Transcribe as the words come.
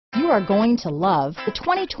are going to love the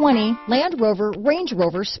 2020 Land Rover Range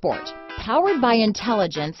Rover Sport. Powered by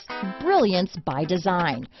intelligence, brilliance by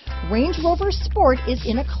design, Range Rover Sport is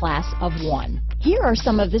in a class of one. Here are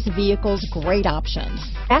some of this vehicle's great options: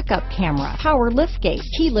 backup camera, power liftgate,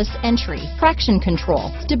 keyless entry, traction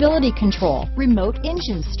control, stability control, remote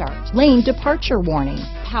engine start, lane departure warning,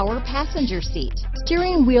 power passenger seat,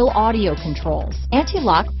 steering wheel audio controls,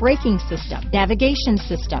 anti-lock braking system, navigation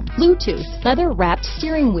system, Bluetooth, leather-wrapped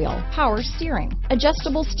steering wheel, power steering,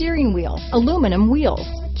 adjustable steering wheel, aluminum wheels,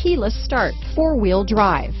 keyless start, four-wheel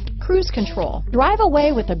drive, cruise control. Drive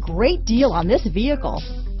away with a great deal on this vehicle.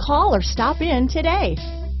 Call or stop in today.